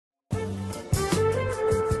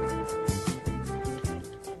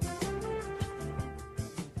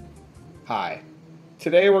Hi.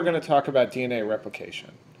 Today we're going to talk about DNA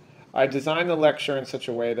replication. I designed the lecture in such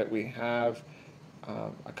a way that we have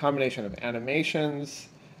a combination of animations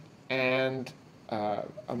and a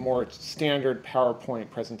more standard PowerPoint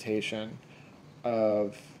presentation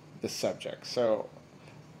of the subject. So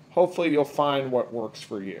hopefully you'll find what works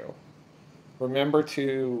for you. Remember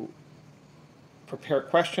to prepare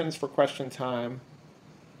questions for question time,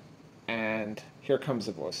 and here comes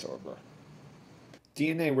the voiceover.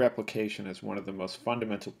 DNA replication is one of the most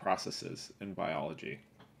fundamental processes in biology.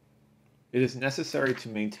 It is necessary to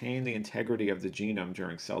maintain the integrity of the genome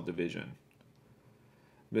during cell division.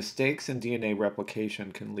 Mistakes in DNA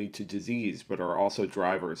replication can lead to disease, but are also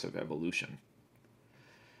drivers of evolution.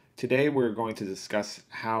 Today we're going to discuss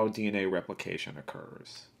how DNA replication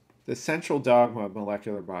occurs. The central dogma of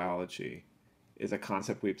molecular biology is a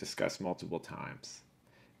concept we've discussed multiple times.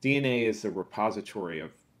 DNA is the repository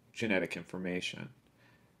of genetic information.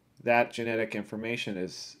 That genetic information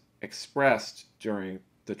is expressed during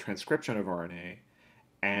the transcription of RNA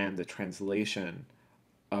and the translation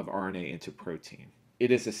of RNA into protein.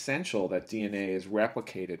 It is essential that DNA is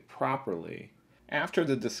replicated properly. After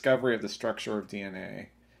the discovery of the structure of DNA,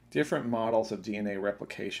 different models of DNA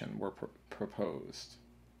replication were proposed.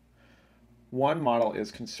 One model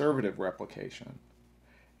is conservative replication.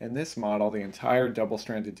 In this model, the entire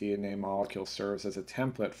double-stranded DNA molecule serves as a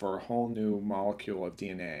template for a whole new molecule of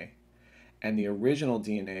DNA, and the original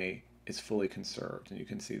DNA is fully conserved, and you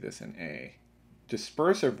can see this in A.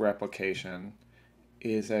 Dispersive replication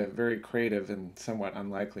is a very creative and somewhat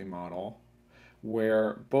unlikely model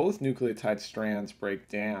where both nucleotide strands break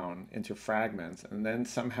down into fragments and then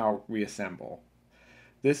somehow reassemble.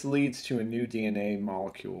 This leads to a new DNA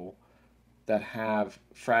molecule that have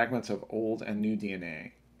fragments of old and new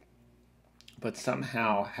DNA, but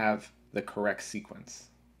somehow have the correct sequence.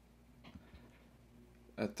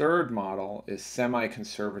 A third model is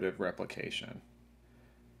semi-conservative replication.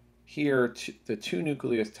 Here, the two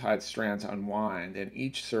nucleotide strands unwind, and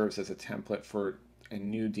each serves as a template for a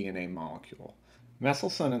new DNA molecule.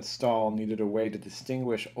 Messelson and Stahl needed a way to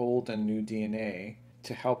distinguish old and new DNA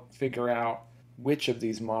to help figure out which of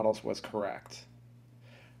these models was correct.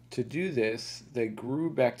 To do this, they grew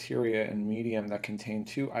bacteria in medium that contained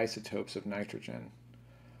two isotopes of nitrogen.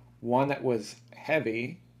 One that was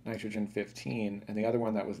heavy, nitrogen 15, and the other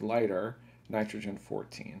one that was lighter, nitrogen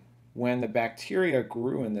 14. When the bacteria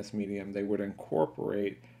grew in this medium, they would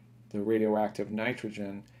incorporate the radioactive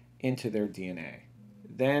nitrogen into their DNA.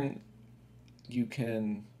 Then you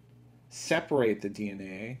can separate the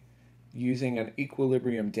DNA using an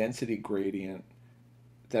equilibrium density gradient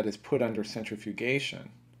that is put under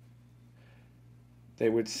centrifugation. They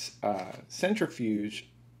would centrifuge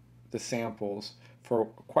the samples for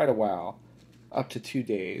quite a while, up to 2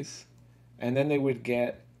 days, and then they would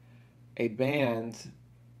get a band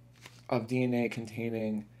of DNA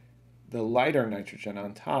containing the lighter nitrogen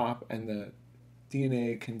on top and the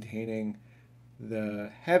DNA containing the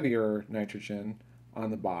heavier nitrogen on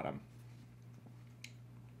the bottom.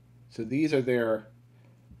 So these are their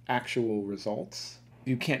actual results.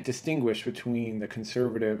 You can't distinguish between the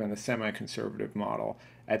conservative and the semi-conservative model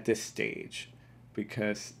at this stage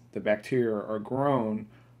because the bacteria are grown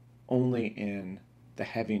only in the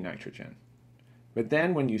heavy nitrogen. But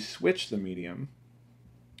then when you switch the medium,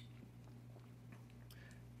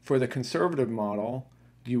 for the conservative model,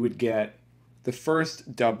 you would get the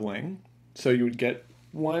first doubling. So you would get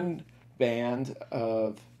one band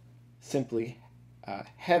of simply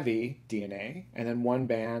heavy DNA and then one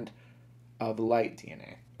band of light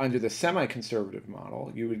DNA. Under the semi-conservative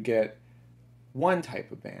model, you would get one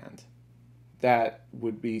type of band that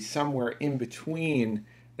would be somewhere in between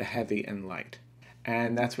the heavy and light.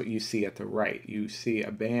 And that's what you see at the right. You see a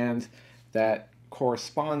band that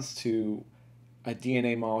corresponds to a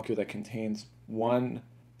DNA molecule that contains one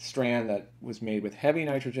strand that was made with heavy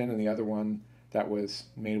nitrogen and the other one that was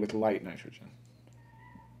made with light nitrogen.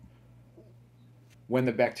 When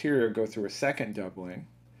the bacteria go through a second doubling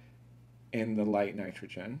in the light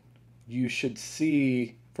nitrogen, you should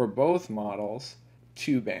see, for both models,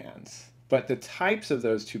 two bands. But the types of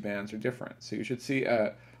those two bands are different. So you should see,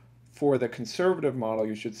 for the conservative model,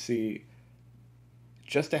 you should see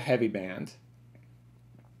just a heavy band,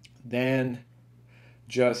 then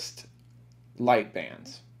just light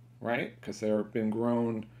bands, right? Because they've been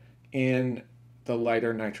grown in the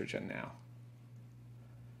lighter nitrogen now.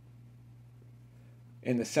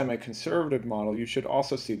 In the semi-conservative model, you should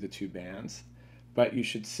also see the two bands, but you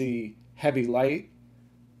should see heavy light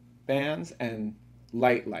bands and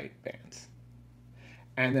light bands.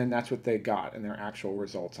 And then that's what they got in their actual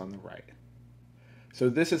results on the right. So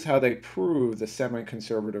this is how they prove the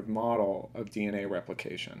semi-conservative model of DNA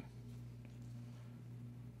replication.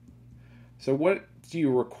 So what do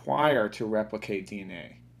you require to replicate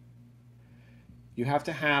DNA? You have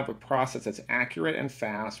to have a process that's accurate and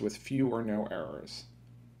fast with few or no errors.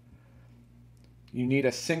 You need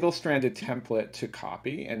a single-stranded template to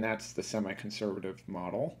copy, and that's the semi-conservative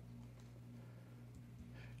model.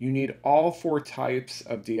 You need all 4 types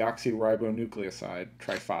of deoxyribonucleoside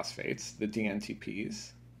triphosphates, the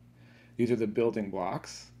DNTPs. These are the building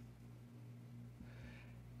blocks.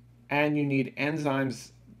 And you need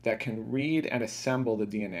enzymes that can read and assemble the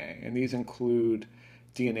DNA. And these include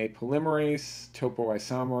DNA polymerase,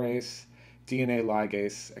 topoisomerase, DNA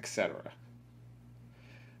ligase, etc.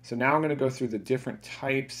 So now I'm going to go through the different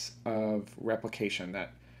types of replication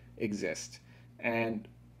that exist. And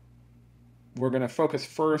we're going to focus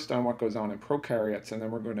first on what goes on in prokaryotes, and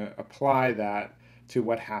then we're going to apply that to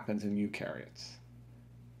what happens in eukaryotes.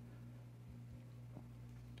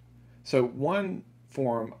 So one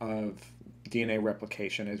form of DNA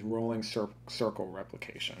replication is rolling circle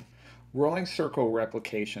replication. Rolling circle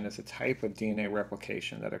replication is a type of DNA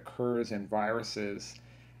replication that occurs in viruses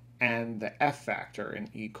and the F factor in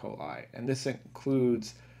E. coli, and this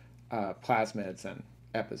includes plasmids and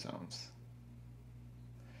episomes.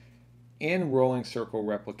 In rolling circle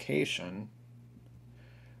replication,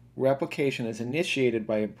 replication is initiated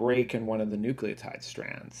by a break in one of the nucleotide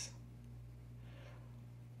strands.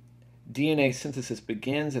 DNA synthesis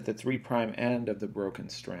begins at the 3' end of the broken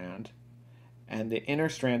strand, and the inner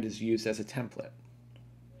strand is used as a template.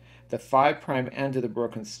 The 5' end of the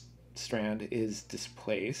broken strand is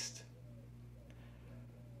displaced.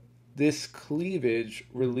 This cleavage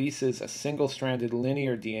releases a single-stranded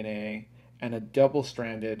linear DNA and a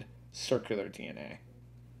double-stranded circular DNA.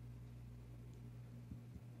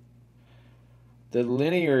 The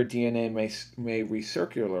linear DNA may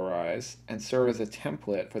recircularize and serve as a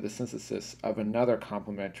template for the synthesis of another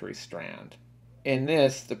complementary strand. In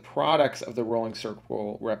this, the products of the rolling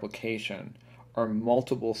circle replication are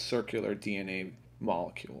multiple circular DNA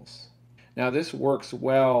molecules. Now, this works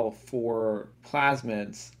well for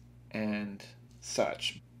plasmids and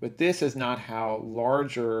such, but this is not how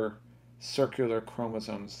larger circular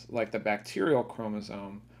chromosomes like the bacterial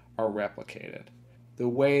chromosome are replicated. The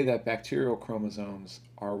way that bacterial chromosomes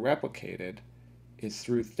are replicated is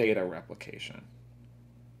through theta replication.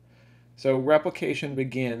 So replication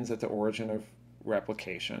begins at the origin of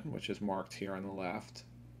replication, which is marked here on the left,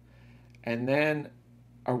 and then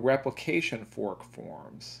a replication fork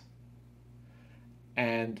forms,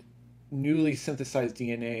 and newly synthesized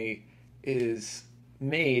DNA is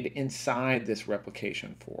made inside this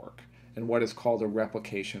replication fork in what is called a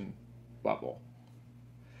replication bubble.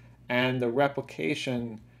 And the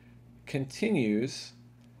replication continues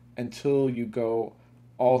until you go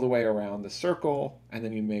all the way around the circle, and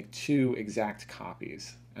then you make 2 exact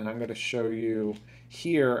copies. And I'm going to show you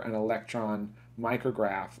here an electron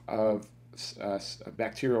micrograph of a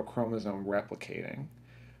bacterial chromosome replicating.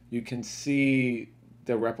 You can see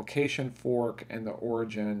the replication fork and the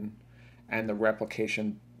origin and the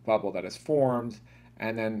replication bubble that is formed,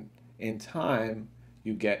 and then in time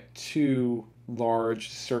you get 2 large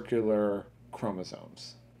circular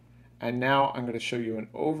chromosomes. And now I'm going to show you an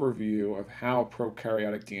overview of how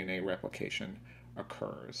prokaryotic DNA replication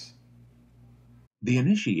occurs. The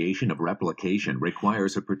initiation of replication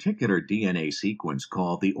requires a particular DNA sequence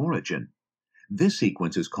called the origin. This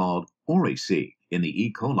sequence is called ORIC in the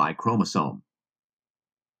E. coli chromosome.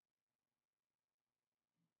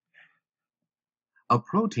 A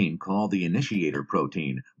protein called the initiator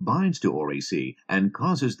protein binds to ORIC and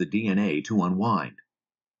causes the DNA to unwind.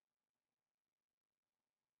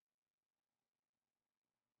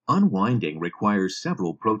 Unwinding requires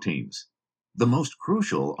several proteins. The most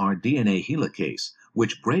crucial are DNA helicase,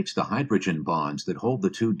 which breaks the hydrogen bonds that hold the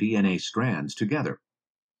 2 DNA strands together.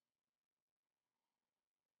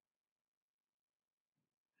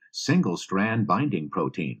 Single-strand binding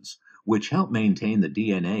proteins, which help maintain the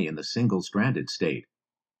DNA in the single-stranded state.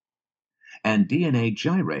 And DNA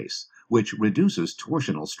gyrase, which reduces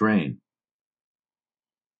torsional strain.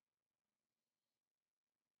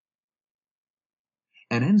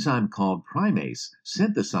 An enzyme called primase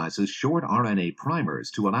synthesizes short RNA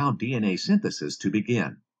primers to allow DNA synthesis to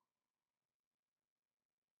begin.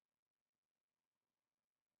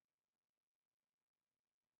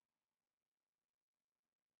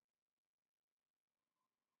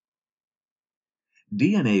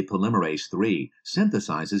 DNA polymerase III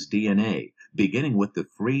synthesizes DNA, beginning with the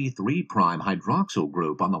free 3' hydroxyl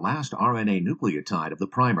group on the last RNA nucleotide of the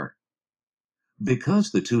primer.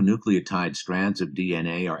 Because the 2 nucleotide strands of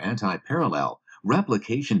DNA are antiparallel,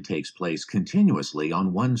 Replication takes place continuously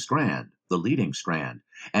on one strand, the leading strand,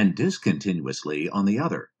 and discontinuously on the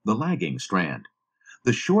other, the lagging strand.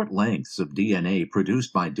 The short lengths of DNA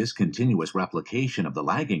produced by discontinuous replication of the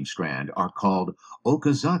lagging strand are called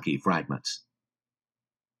Okazaki fragments.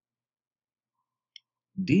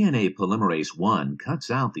 DNA polymerase I cuts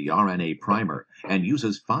out the RNA primer and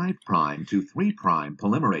uses 5' to 3'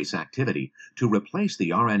 polymerase activity to replace the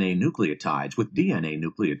RNA nucleotides with DNA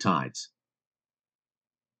nucleotides.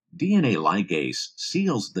 DNA ligase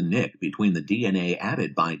seals the nick between the DNA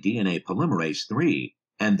added by DNA polymerase III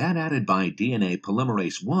and that added by DNA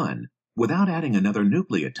polymerase I without adding another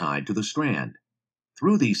nucleotide to the strand.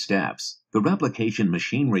 Through these steps, the replication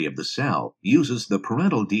machinery of the cell uses the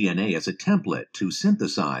parental DNA as a template to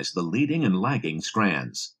synthesize the leading and lagging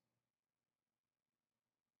strands.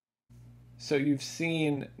 So you've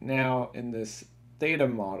seen now in this theta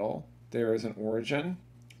model, there is an origin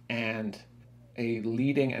and a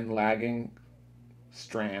leading and lagging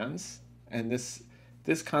strands, and this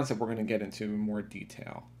concept we're going to get into in more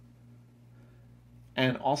detail.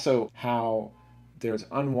 And also how there's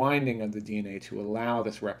unwinding of the DNA to allow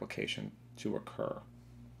this replication to occur.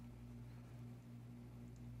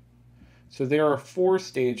 So there are 4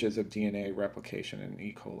 stages of DNA replication in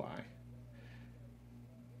E. coli.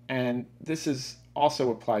 And this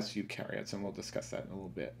also applies to eukaryotes, and we'll discuss that in a little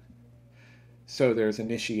bit. So there's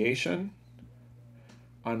initiation,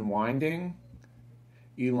 unwinding,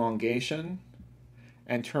 elongation,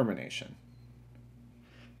 and termination.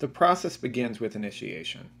 The process begins with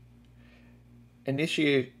initiation.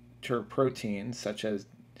 Initiator proteins, such as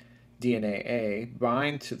DNA-A,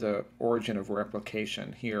 bind to the origin of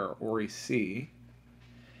replication, here ORI-C,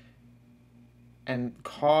 and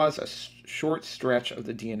cause a short stretch of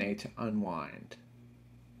the DNA to unwind.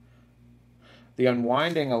 The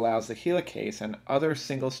unwinding allows the helicase and other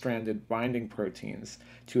single-stranded binding proteins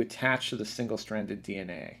to attach to the single-stranded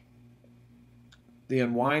DNA. The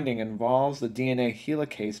unwinding involves the DNA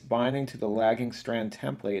helicase binding to the lagging strand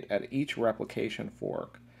template at each replication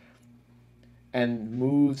fork and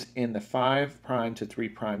moves in the 5' to 3'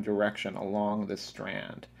 direction along this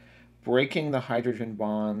strand, breaking the hydrogen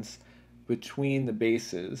bonds between the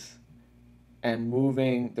bases and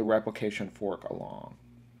moving the replication fork along.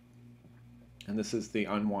 And this is the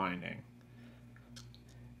unwinding.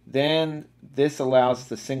 Then this allows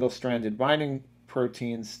the single-stranded binding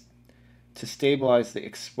proteins to stabilize the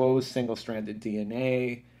exposed single-stranded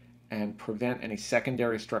DNA and prevent any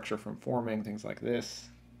secondary structure from forming, things like this.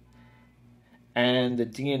 And the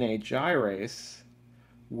DNA gyrase,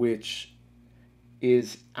 which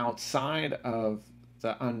is outside of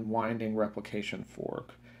the unwinding replication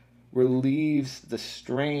fork, relieves the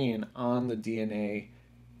strain on the DNA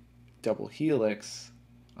double helix,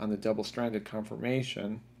 on the double-stranded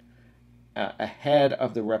conformation, ahead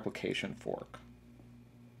of the replication fork.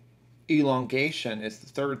 Elongation is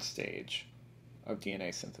the 3rd stage of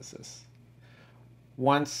DNA synthesis.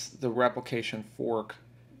 Once the replication fork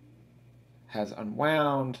has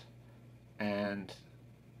unwound and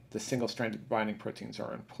the single-stranded binding proteins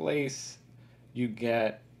are in place, you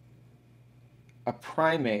get a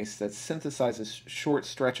primase that synthesizes short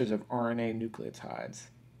stretches of RNA nucleotides,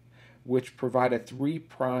 which provide a 3'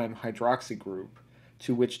 hydroxy group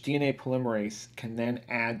to which DNA polymerase can then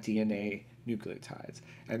add DNA nucleotides.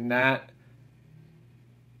 And that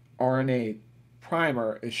RNA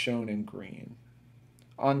primer is shown in green.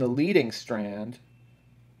 On the leading strand,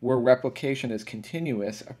 where replication is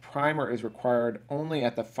continuous, a primer is required only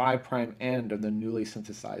at the 5' end of the newly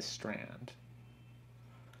synthesized strand.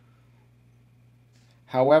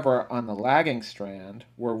 However, on the lagging strand,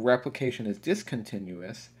 where replication is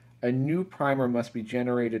discontinuous, a new primer must be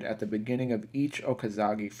generated at the beginning of each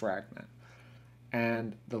Okazaki fragment.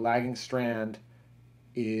 And the lagging strand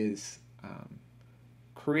is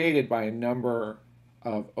created by a number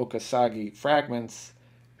of Okazaki fragments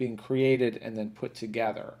being created and then put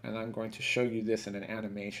together. And I'm going to show you this in an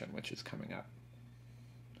animation, which is coming up.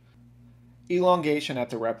 Elongation at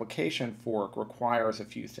the replication fork requires a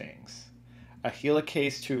few things: a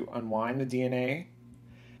helicase to unwind the DNA,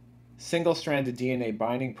 single-stranded DNA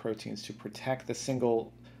binding proteins to protect the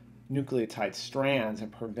single nucleotide strands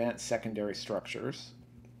and prevent secondary structures,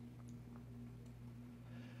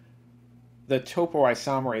 the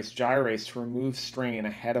topoisomerase gyrase to remove strain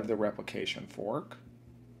ahead of the replication fork,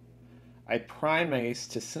 a primase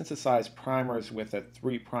to synthesize primers with a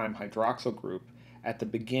 3' hydroxyl group at the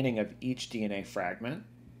beginning of each DNA fragment,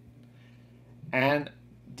 and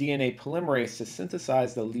DNA polymerase to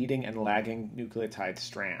synthesize the leading and lagging nucleotide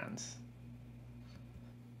strands.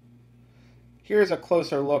 Here's a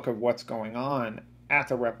closer look of what's going on at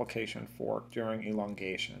the replication fork during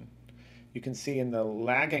elongation. You can see in the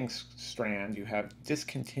lagging strand you have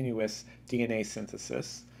discontinuous DNA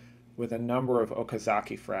synthesis with a number of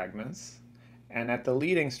Okazaki fragments, and at the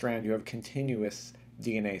leading strand you have continuous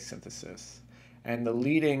DNA synthesis. And the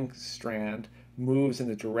leading strand moves in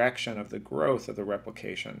the direction of the growth of the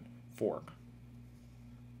replication fork.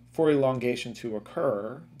 For elongation to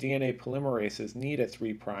occur, DNA polymerases need a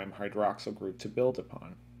 3' hydroxyl group to build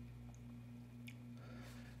upon.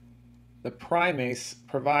 The primase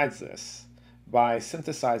provides this by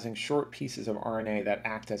synthesizing short pieces of RNA that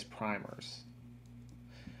act as primers.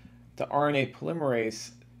 The RNA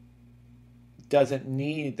polymerase doesn't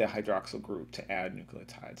need the hydroxyl group to add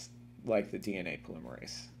nucleotides like the DNA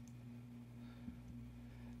polymerase.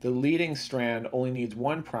 The leading strand only needs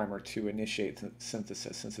 1' to initiate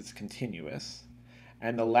synthesis since it's continuous,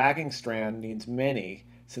 and the lagging strand needs many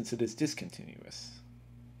since it is discontinuous.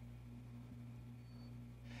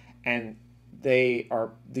 And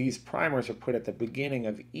these primers are put at the beginning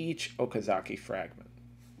of each Okazaki fragment.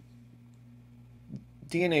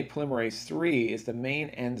 DNA polymerase 3 is the main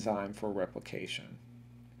enzyme for replication.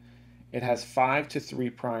 It has 5' to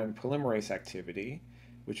 3' polymerase activity,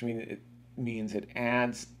 which means it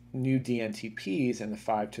adds new dNTPs in the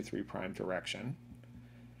 5' to 3' direction,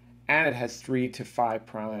 and it has 3' to 5'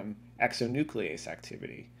 exonuclease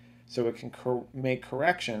activity, so it can make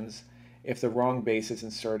corrections if the wrong base is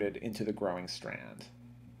inserted into the growing strand.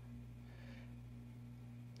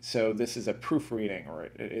 So this is a proofreading, or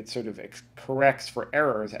it sort of corrects for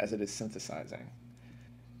errors as it is synthesizing.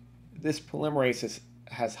 This polymerase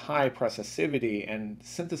has high processivity and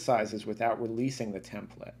synthesizes without releasing the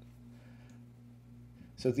template.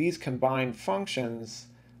 So these combined functions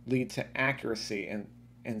lead to accuracy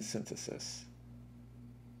in synthesis.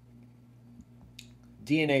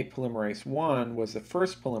 DNA polymerase 1 was the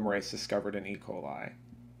first polymerase discovered in E. coli.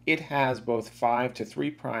 It has both 5' to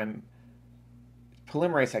 3'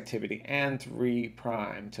 polymerase activity and 3'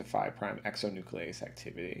 to 5' exonuclease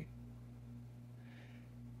activity.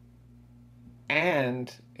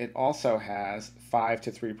 And it also has 5'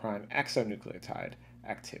 to 3' exonucleotide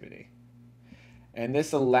activity. And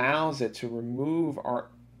this allows it to remove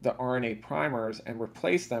the RNA primers and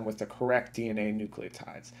replace them with the correct DNA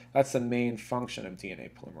nucleotides. That's the main function of DNA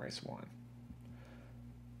polymerase 1.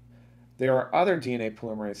 There are other DNA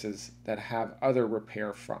polymerases that have other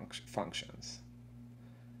repair functions.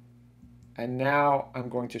 And now I'm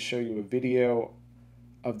going to show you a video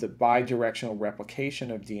of the bidirectional replication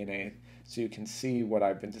of DNA so you can see what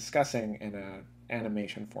I've been discussing in an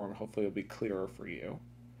animation form. Hopefully it'll be clearer for you.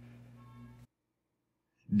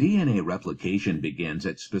 DNA replication begins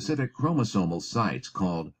at specific chromosomal sites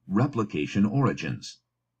called replication origins.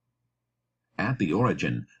 At the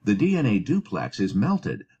origin, the DNA duplex is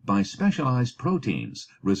melted by specialized proteins,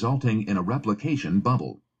 resulting in a replication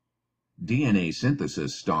bubble. DNA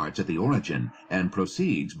synthesis starts at the origin and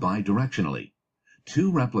proceeds bidirectionally.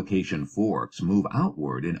 Two replication forks move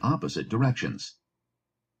outward in opposite directions.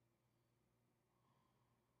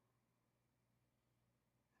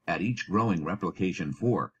 At each growing replication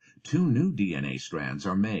fork, two new DNA strands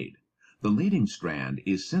are made. The leading strand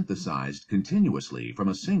is synthesized continuously from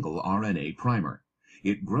a single RNA primer.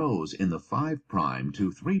 It grows in the 5'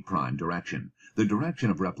 to 3' direction, the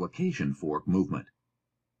direction of replication fork movement.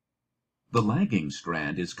 The lagging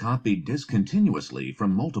strand is copied discontinuously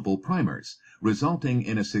from multiple primers, resulting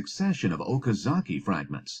in a succession of Okazaki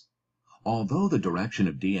fragments. Although the direction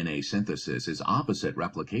of DNA synthesis is opposite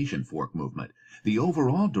replication fork movement, the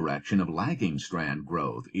overall direction of lagging strand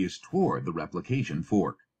growth is toward the replication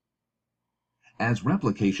fork. As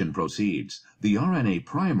replication proceeds, the RNA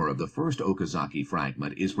primer of the first Okazaki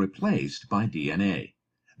fragment is replaced by DNA.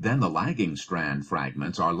 Then the lagging strand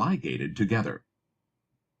fragments are ligated together.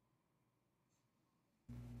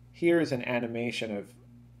 Here's an animation of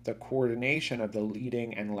the coordination of the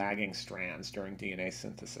leading and lagging strands during DNA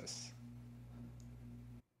synthesis.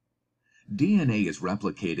 DNA is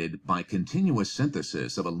replicated by continuous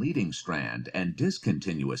synthesis of a leading strand and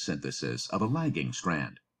discontinuous synthesis of a lagging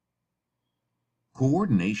strand.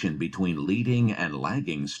 Coordination between leading and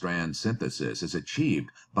lagging strand synthesis is achieved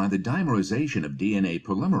by the dimerization of DNA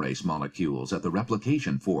polymerase molecules at the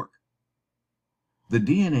replication fork. The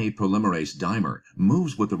DNA polymerase dimer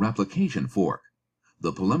moves with the replication fork.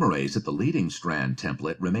 The polymerase at the leading strand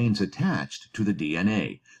template remains attached to the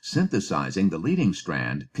DNA, synthesizing the leading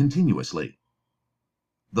strand continuously.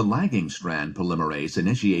 The lagging strand polymerase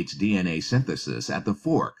initiates DNA synthesis at the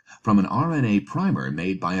fork from an RNA primer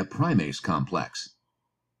made by a primase complex.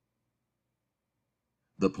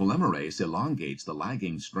 The polymerase elongates the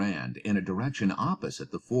lagging strand in a direction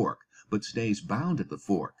opposite the fork but stays bound at the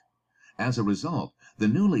fork. As a result, the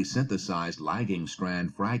newly synthesized lagging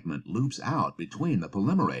strand fragment loops out between the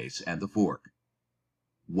polymerase and the fork.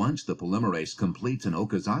 Once the polymerase completes an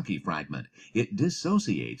Okazaki fragment, it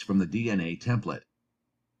dissociates from the DNA template.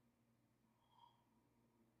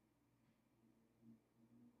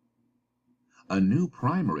 A new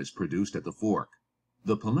primer is produced at the fork.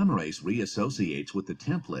 The polymerase reassociates with the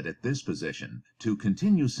template at this position to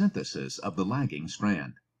continue synthesis of the lagging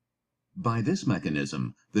strand. By this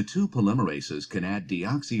mechanism, the two polymerases can add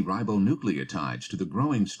deoxyribonucleotides to the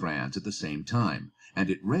growing strands at the same time, and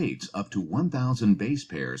at rates up to 1,000 base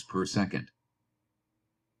pairs per second.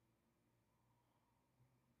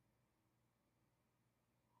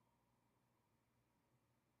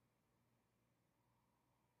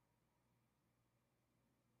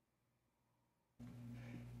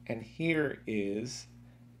 And here is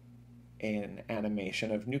an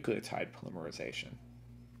animation of nucleotide polymerization.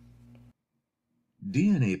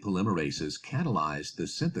 DNA polymerases catalyze the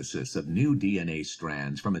synthesis of new DNA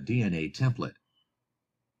strands from a DNA template.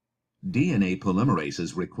 DNA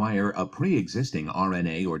polymerases require a pre-existing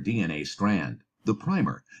RNA or DNA strand, the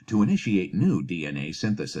primer, to initiate new DNA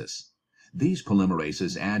synthesis. These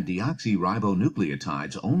polymerases add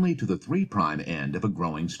deoxyribonucleotides only to the 3' end of a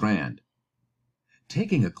growing strand.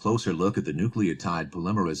 Taking a closer look at the nucleotide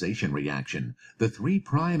polymerization reaction, the 3'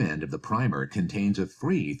 end of the primer contains a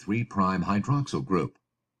free 3' hydroxyl group.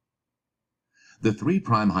 The 3'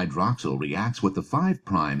 hydroxyl reacts with the 5'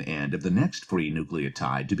 end of the next free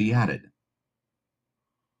nucleotide to be added.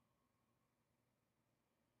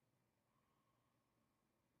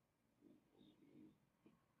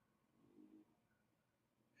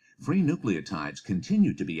 Free nucleotides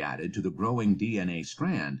continue to be added to the growing DNA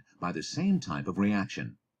strand by the same type of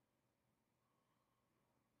reaction.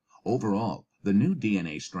 Overall, the new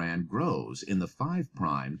DNA strand grows in the 5'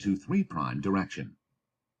 to 3' direction.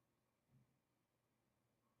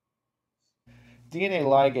 DNA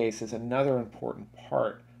ligase is another important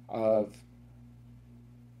part of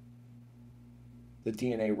the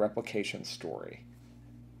DNA replication story.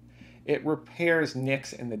 It repairs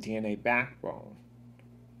nicks in the DNA backbone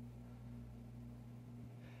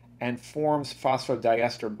and forms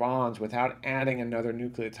phosphodiester bonds without adding another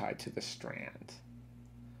nucleotide to the strand.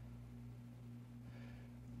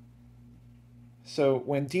 So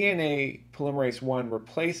when DNA polymerase I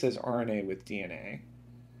replaces RNA with DNA,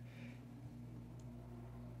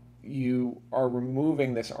 you are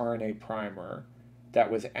removing this RNA primer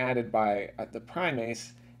that was added by the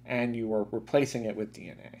primase, and you are replacing it with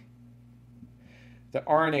DNA. The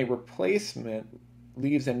RNA replacement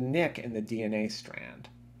leaves a nick in the DNA strand.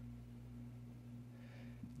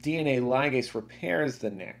 DNA ligase repairs the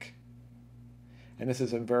nick, and this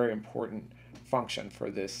is a very important function for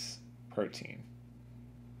this protein.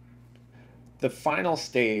 The final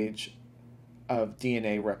stage of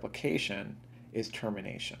DNA replication is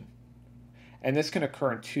termination. And this can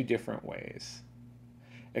occur in two different ways.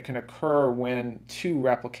 It can occur when two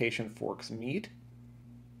replication forks meet,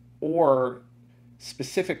 or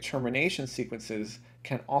specific termination sequences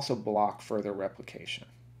can also block further replication.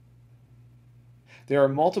 There are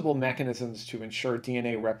multiple mechanisms to ensure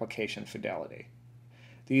DNA replication fidelity.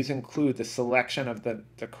 These include the selection of the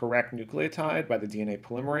correct nucleotide by the DNA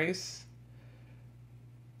polymerase,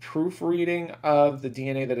 proofreading of the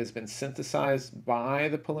DNA that has been synthesized by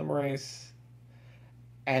the polymerase,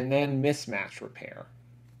 and then mismatch repair.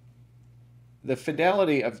 The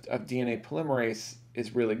fidelity of DNA polymerase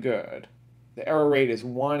is really good. The error rate is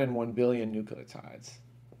 1 in 1 billion nucleotides.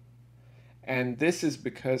 And this is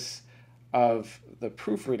because of the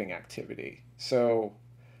proofreading activity. So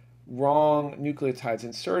wrong nucleotides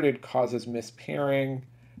inserted causes mispairing,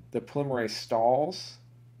 the polymerase stalls,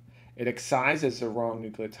 it excises the wrong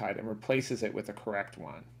nucleotide and replaces it with the correct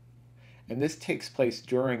one. And this takes place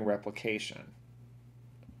during replication.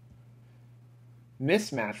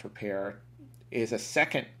 Mismatch repair is a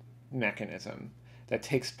second mechanism that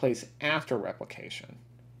takes place after replication.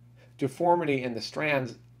 Deformity in the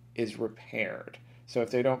strands is repaired. So if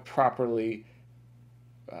they don't properly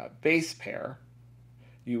base pair,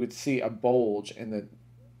 you would see a bulge in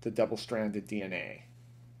the double-stranded DNA.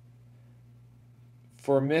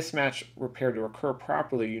 For a mismatch repair to occur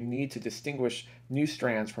properly, you need to distinguish new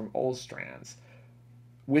strands from old strands,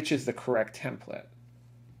 which is the correct template.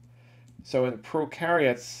 So in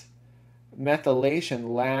prokaryotes,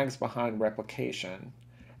 methylation lags behind replication,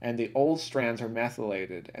 and the old strands are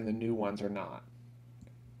methylated and the new ones are not.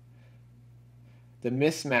 The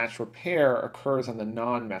mismatch repair occurs on the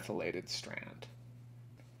non-methylated strand.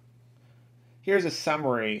 Here's a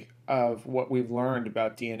summary of what we've learned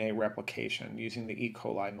about DNA replication using the E.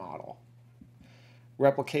 coli model.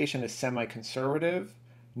 Replication is semi-conservative.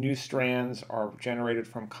 New strands are generated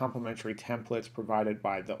from complementary templates provided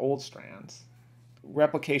by the old strands.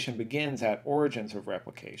 Replication begins at origins of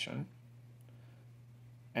replication,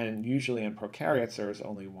 and usually in prokaryotes there is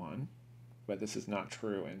only one, but this is not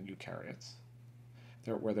true in eukaryotes,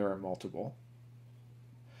 where there are multiple.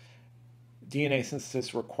 DNA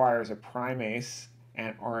synthesis requires a primase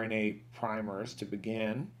and RNA primers to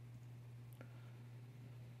begin.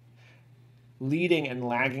 Leading and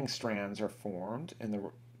lagging strands are formed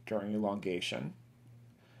during elongation.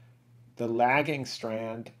 The lagging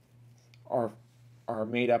strand are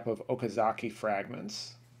made up of Okazaki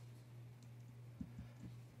fragments.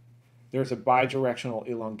 There's a bidirectional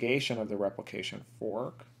elongation of the replication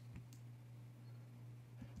fork.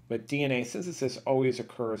 But DNA synthesis always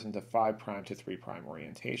occurs in the 5' to 3'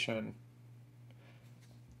 orientation.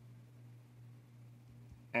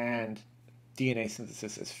 And DNA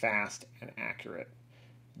synthesis is fast and accurate,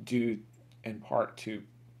 due in part to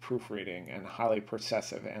proofreading and highly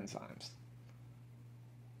processive enzymes.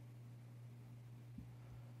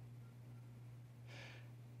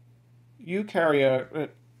 Eukaryotic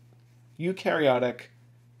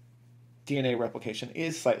DNA replication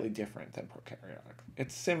is slightly different than prokaryotic.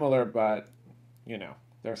 It's similar, but there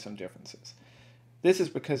are some differences. This is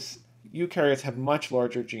because eukaryotes have much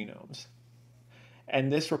larger genomes,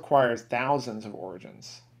 and this requires thousands of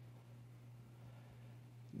origins.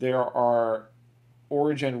 There are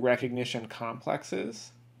origin recognition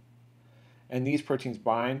complexes, and these proteins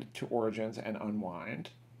bind to origins and unwind.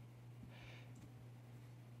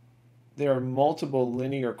 There are multiple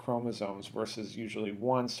linear chromosomes versus usually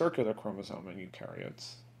one circular chromosome in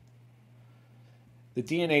eukaryotes. The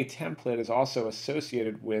DNA template is also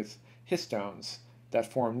associated with histones that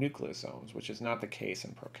form nucleosomes, which is not the case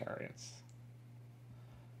in prokaryotes.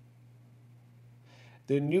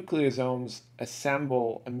 The nucleosomes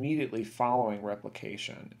assemble immediately following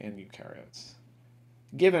replication in eukaryotes.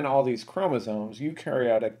 Given all these chromosomes,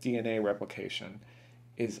 eukaryotic DNA replication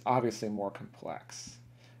is obviously more complex.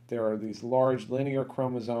 There are these large linear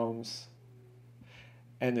chromosomes,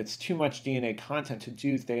 and it's too much DNA content to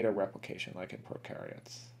do theta replication like in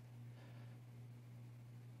prokaryotes.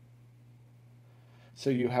 So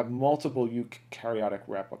you have multiple eukaryotic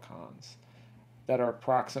replicons that are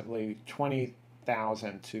approximately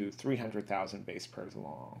 20,000 to 300,000 base pairs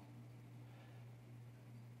long.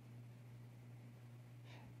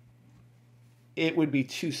 It would be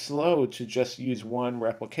too slow to just use one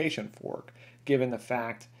replication fork, given the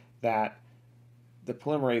fact that the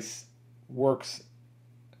polymerase works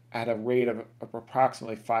at a rate of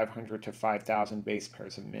approximately 500 to 5,000 base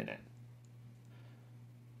pairs a minute.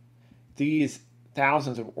 These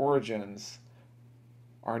thousands of origins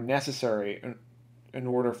are necessary in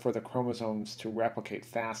order for the chromosomes to replicate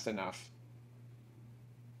fast enough.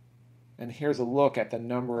 And here's a look at the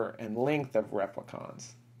number and length of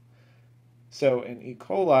replicons. So in E.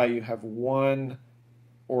 coli, you have one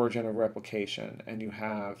origin of replication, and you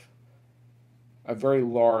have a very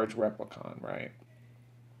large replicon, right?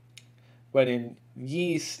 But in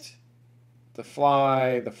yeast, the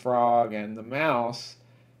fly, the frog, and the mouse,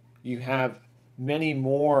 you have many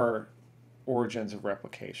more origins of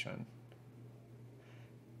replication.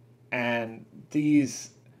 And the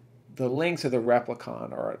lengths of the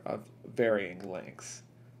replicon are of varying lengths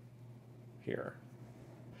here.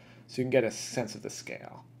 So you can get a sense of the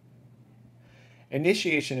scale.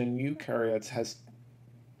 Initiation in eukaryotes has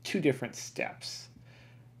two different steps.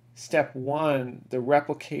 Step one, the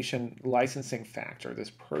replication licensing factor, this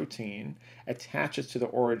protein, attaches to the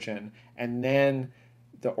origin, and then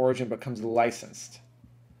the origin becomes licensed.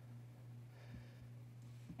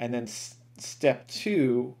 And then step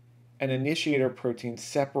two, an initiator protein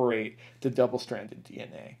separate the double-stranded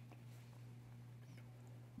DNA.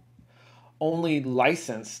 Only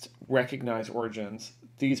licensed recognized origins,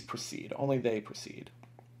 these proceed, only they proceed.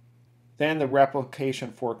 Then the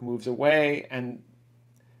replication fork moves away and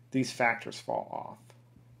these factors fall off.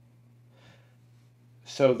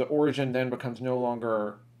 So the origin then becomes no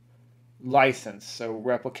longer licensed, so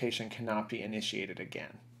replication cannot be initiated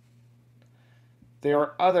again. There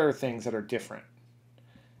are other things that are different.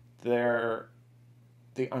 The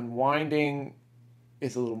unwinding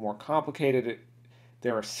is a little more complicated.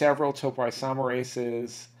 There are several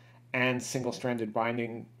topoisomerases and single-stranded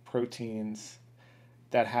binding proteins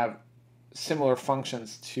that have similar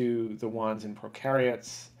functions to the ones in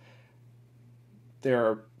prokaryotes. There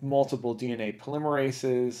are multiple DNA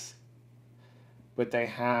polymerases, but they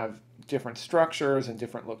have different structures and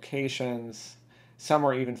different locations. Some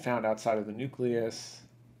are even found outside of the nucleus.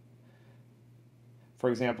 For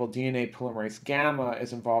example, DNA polymerase gamma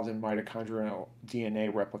is involved in mitochondrial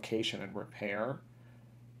DNA replication and repair.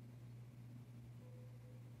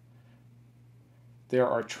 There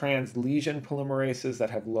are trans-lesion polymerases that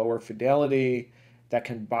have lower fidelity that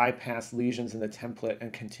can bypass lesions in the template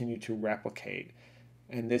and continue to replicate.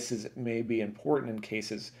 And this may be important in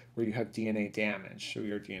cases where you have DNA damage,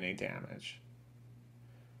 severe DNA damage.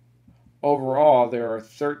 Overall, there are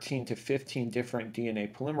 13 to 15 different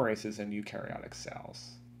DNA polymerases in eukaryotic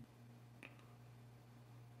cells.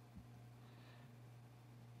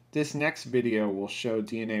 This next video will show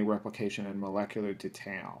DNA replication in molecular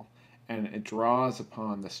detail, and it draws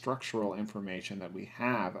upon the structural information that we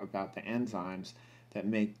have about the enzymes that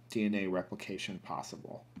make DNA replication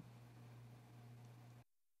possible.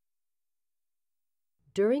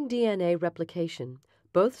 During DNA replication,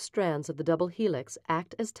 both strands of the double helix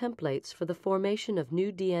act as templates for the formation of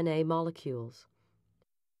new DNA molecules.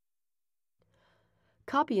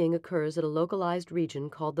 Copying occurs at a localized region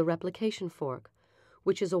called the replication fork,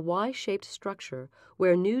 which is a Y-shaped structure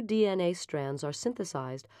where new DNA strands are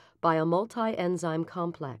synthesized by a multi-enzyme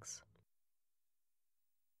complex.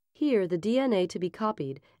 Here, the DNA to be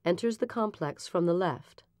copied enters the complex from the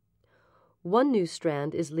left. One new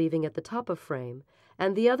strand is leaving at the top of frame,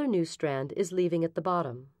 and the other new strand is leaving at the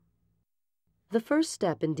bottom. The first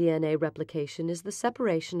step in DNA replication is the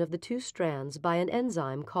separation of the two strands by an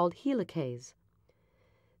enzyme called helicase.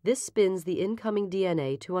 This spins the incoming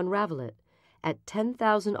DNA to unravel it at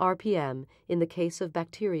 10,000 RPM in the case of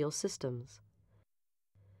bacterial systems.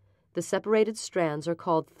 The separated strands are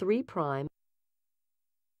called 3'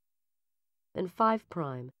 and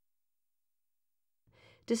 5',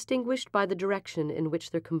 distinguished by the direction in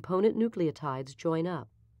which their component nucleotides join up.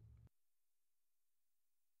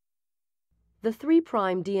 The 3'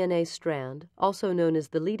 DNA strand, also known as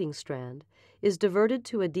the leading strand, is diverted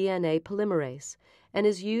to a DNA polymerase and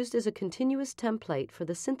is used as a continuous template for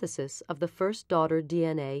the synthesis of the first daughter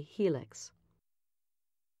DNA helix.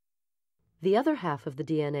 The other half of the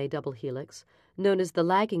DNA double helix, known as the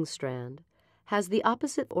lagging strand, has the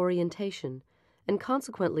opposite orientation and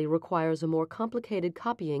consequently requires a more complicated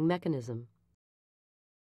copying mechanism.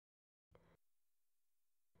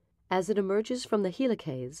 As it emerges from the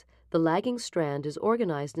helicase, the lagging strand is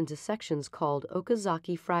organized into sections called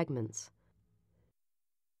Okazaki fragments.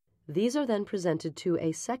 These are then presented to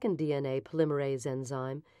a second DNA polymerase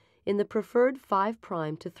enzyme in the preferred 5'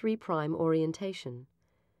 to 3' orientation.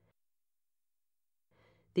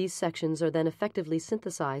 These sections are then effectively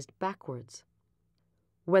synthesized backwards.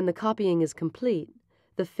 When the copying is complete,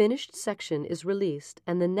 the finished section is released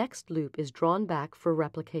and the next loop is drawn back for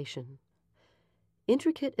replication.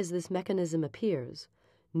 Intricate as this mechanism appears,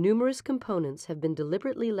 numerous components have been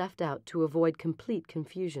deliberately left out to avoid complete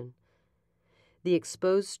confusion. The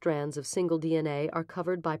exposed strands of single DNA are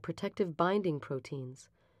covered by protective binding proteins,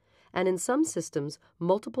 and in some systems,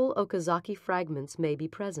 multiple Okazaki fragments may be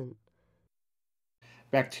present.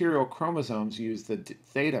 Bacterial chromosomes use the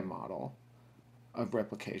theta model of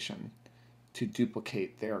replication to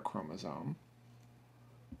duplicate their chromosome.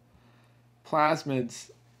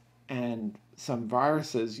 Plasmids and some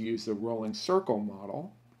viruses use the rolling circle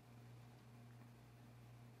model.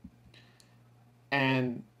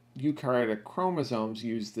 And eukaryotic chromosomes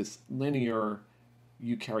use this linear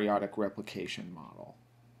eukaryotic replication model.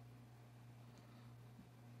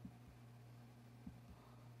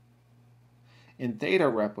 In theta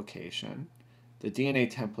replication, the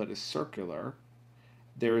DNA template is circular.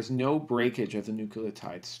 There is no breakage of the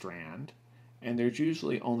nucleotide strand, and there's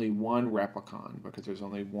usually only one replicon because there's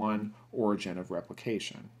only one origin of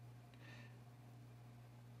replication.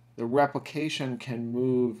 The replication can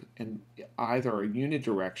move in either a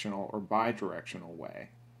unidirectional or bidirectional way.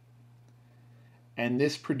 And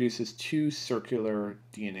this produces two circular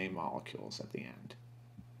DNA molecules at the end.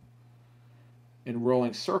 In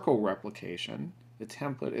rolling circle replication, the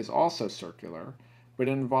template is also circular, but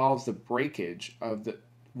it involves the breakage of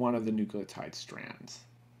one of the nucleotide strands.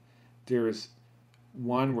 There is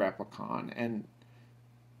one replicon, and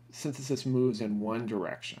synthesis moves in one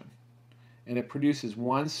direction. And it produces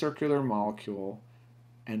one circular molecule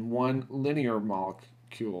and one linear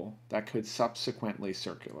molecule that could subsequently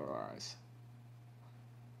circularize.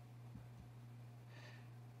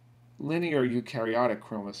 Linear eukaryotic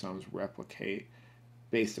chromosomes replicate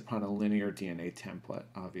based upon a linear DNA template,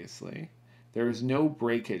 obviously. There is no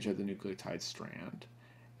breakage of the nucleotide strand,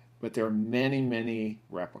 but there are many, many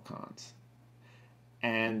replicons.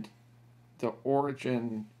 And from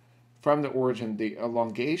the origin, the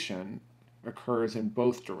elongation occurs in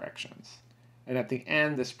both directions. And at the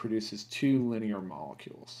end, this produces two linear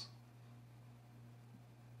molecules.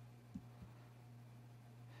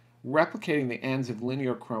 replicating the ends of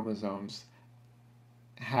linear chromosomes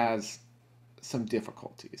has some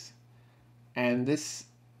difficulties. And this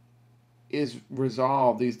is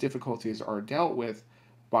resolved, these difficulties are dealt with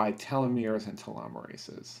by telomeres and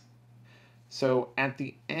telomerases. So at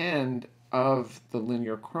the end of the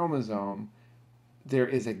linear chromosome, there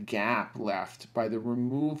is a gap left by the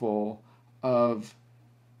removal of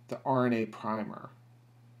the RNA primer.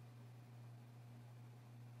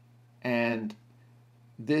 And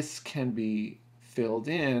this can be filled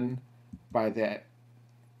in by the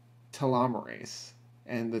telomerase.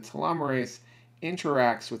 And the telomerase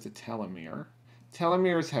interacts with the telomere.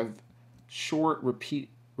 Telomeres have short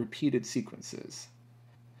repeated sequences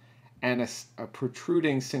and a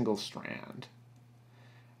protruding single strand.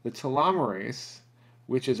 The telomerase,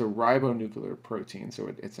 which is a ribonuclear protein,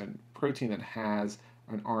 so it's a protein that has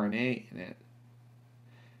an RNA in it,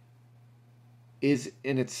 is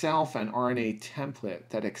in itself an RNA template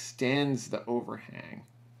that extends the overhang.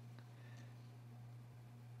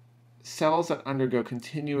 Cells that undergo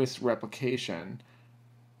continuous replication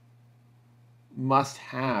must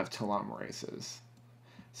have telomerases,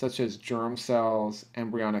 such as germ cells,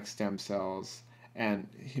 embryonic stem cells, and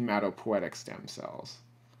hematopoietic stem cells.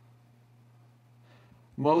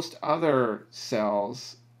 Most other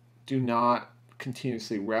cells do not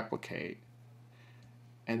continuously replicate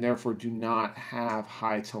and therefore do not have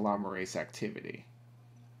high telomerase activity.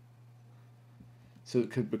 So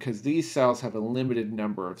because these cells have a limited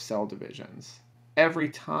number of cell divisions. Every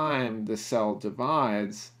time the cell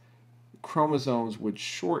divides, chromosomes would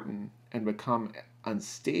shorten and become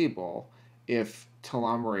unstable if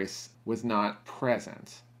telomerase was not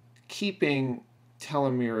present. Keeping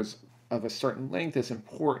telomeres of a certain length is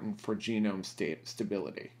important for genome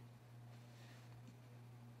stability.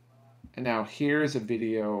 And now here's a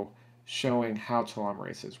video showing how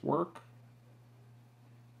telomerases work.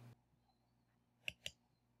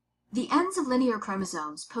 The ends of linear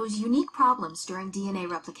chromosomes pose unique problems during DNA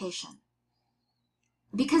replication.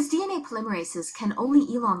 Because DNA polymerases can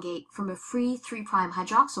only elongate from a free 3'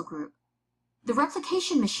 hydroxyl group, the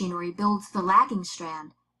replication machinery builds the lagging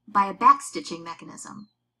strand by a backstitching mechanism.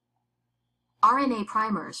 RNA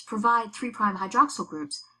primers provide 3' hydroxyl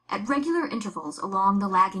groups at regular intervals along the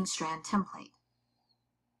lagging strand template.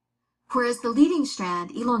 Whereas the leading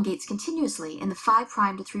strand elongates continuously in the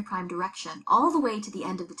 5' to 3' direction all the way to the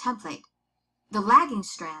end of the template, the lagging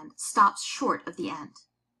strand stops short of the end.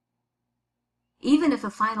 Even if a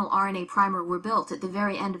final RNA primer were built at the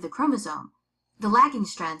very end of the chromosome, the lagging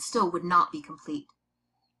strand still would not be complete.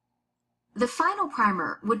 The final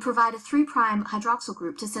primer would provide a 3' hydroxyl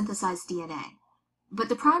group to synthesize DNA, but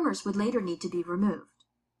the primers would later need to be removed.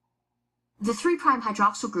 The 3'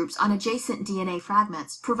 hydroxyl groups on adjacent DNA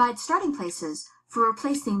fragments provide starting places for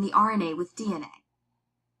replacing the RNA with DNA.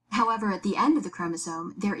 However, at the end of the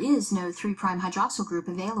chromosome, there is no 3' hydroxyl group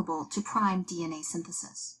available to prime DNA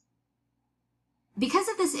synthesis. Because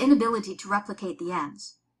of this inability to replicate the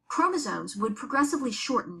ends, chromosomes would progressively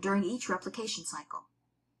shorten during each replication cycle.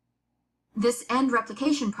 This end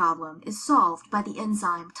replication problem is solved by the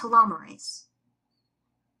enzyme telomerase.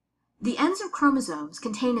 The ends of chromosomes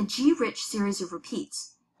contain a G-rich series of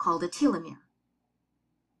repeats, called a telomere.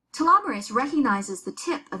 Telomerase recognizes the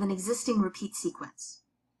tip of an existing repeat sequence.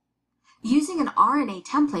 Using an RNA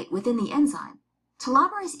template within the enzyme,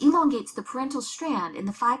 telomerase elongates the parental strand in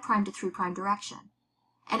the 5' to 3' direction,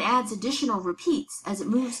 and adds additional repeats as it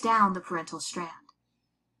moves down the parental strand.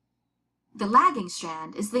 The lagging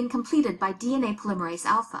strand is then completed by DNA polymerase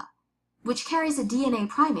alpha, which carries a DNA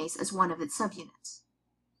primase as one of its subunits.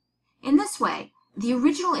 In this way, the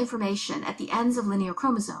original information at the ends of linear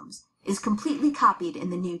chromosomes is completely copied in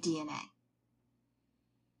the new DNA.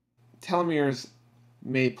 Telomeres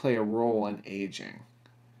may play a role in aging.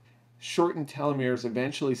 Shortened telomeres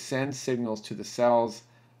eventually send signals to the cells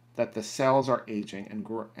that the cells are aging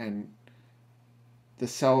and the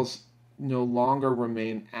cells no longer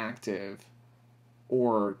remain active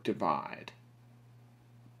or divide.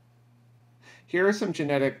 Here are some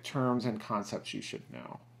genetic terms and concepts you should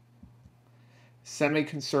know.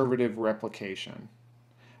 Semi-conservative replication.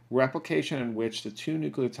 Replication in which the two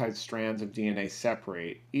nucleotide strands of DNA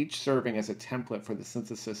separate, each serving as a template for the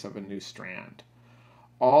synthesis of a new strand.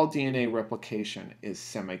 All DNA replication is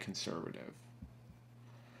semi-conservative.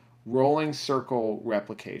 Rolling circle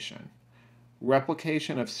replication.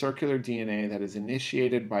 Replication of circular DNA that is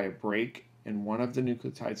initiated by a break in one of the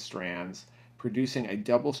nucleotide strands, producing a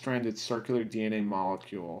double-stranded circular DNA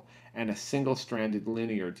molecule and a single-stranded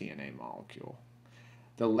linear DNA molecule,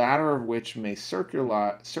 the latter of which may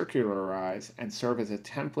circularize and serve as a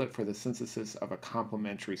template for the synthesis of a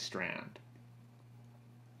complementary strand.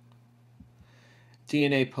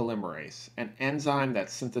 DNA polymerase, an enzyme that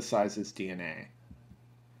synthesizes DNA.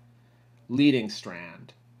 Leading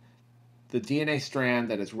strand, the DNA strand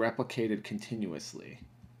that is replicated continuously.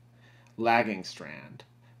 Lagging strand,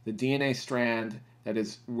 the DNA strand that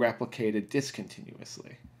is replicated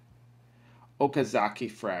discontinuously. Okazaki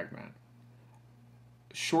fragment,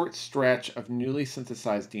 short stretch of newly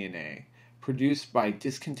synthesized DNA produced by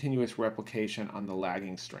discontinuous replication on the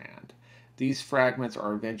lagging strand. These fragments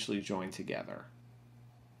are eventually joined together.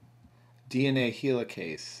 DNA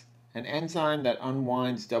helicase, an enzyme that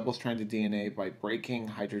unwinds double-stranded DNA by breaking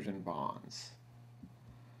hydrogen bonds.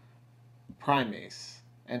 Primase,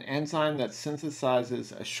 an enzyme that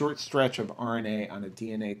synthesizes a short stretch of RNA on a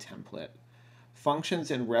DNA template,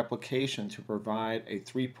 functions in replication to provide a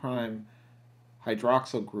 3'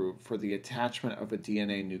 hydroxyl group for the attachment of a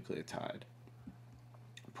DNA nucleotide.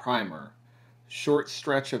 Primer, short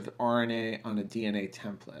stretch of RNA on a DNA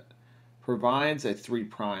template, provides a 3'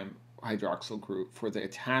 hydroxyl group for the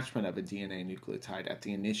attachment of a DNA nucleotide at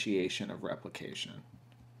the initiation of replication.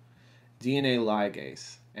 DNA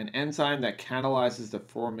ligase, an enzyme that catalyzes the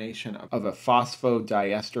formation of a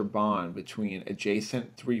phosphodiester bond between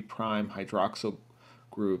adjacent 3' hydroxyl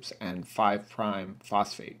groups and 5'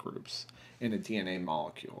 phosphate groups in a DNA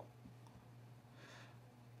molecule.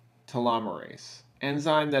 Telomerase,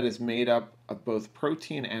 enzyme that is made up of both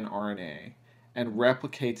protein and RNA and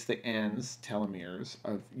replicates the ends, telomeres,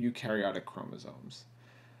 of eukaryotic chromosomes.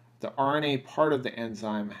 The RNA part of the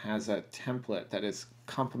enzyme has a template that is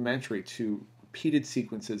complementary to repeated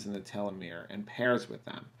sequences in the telomere and pairs with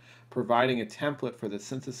them, providing a template for the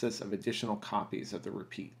synthesis of additional copies of the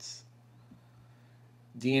repeats.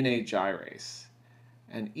 DNA gyrase,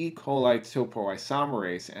 an E. coli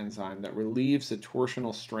topoisomerase enzyme that relieves the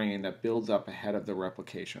torsional strain that builds up ahead of the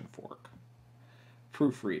replication fork.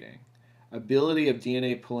 Proofreading, ability of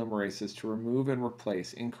DNA polymerases to remove and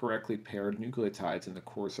replace incorrectly paired nucleotides in the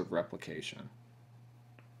course of replication.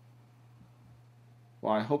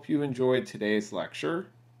 Well, I hope you enjoyed today's lecture.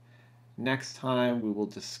 Next time we will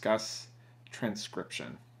discuss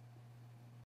transcription.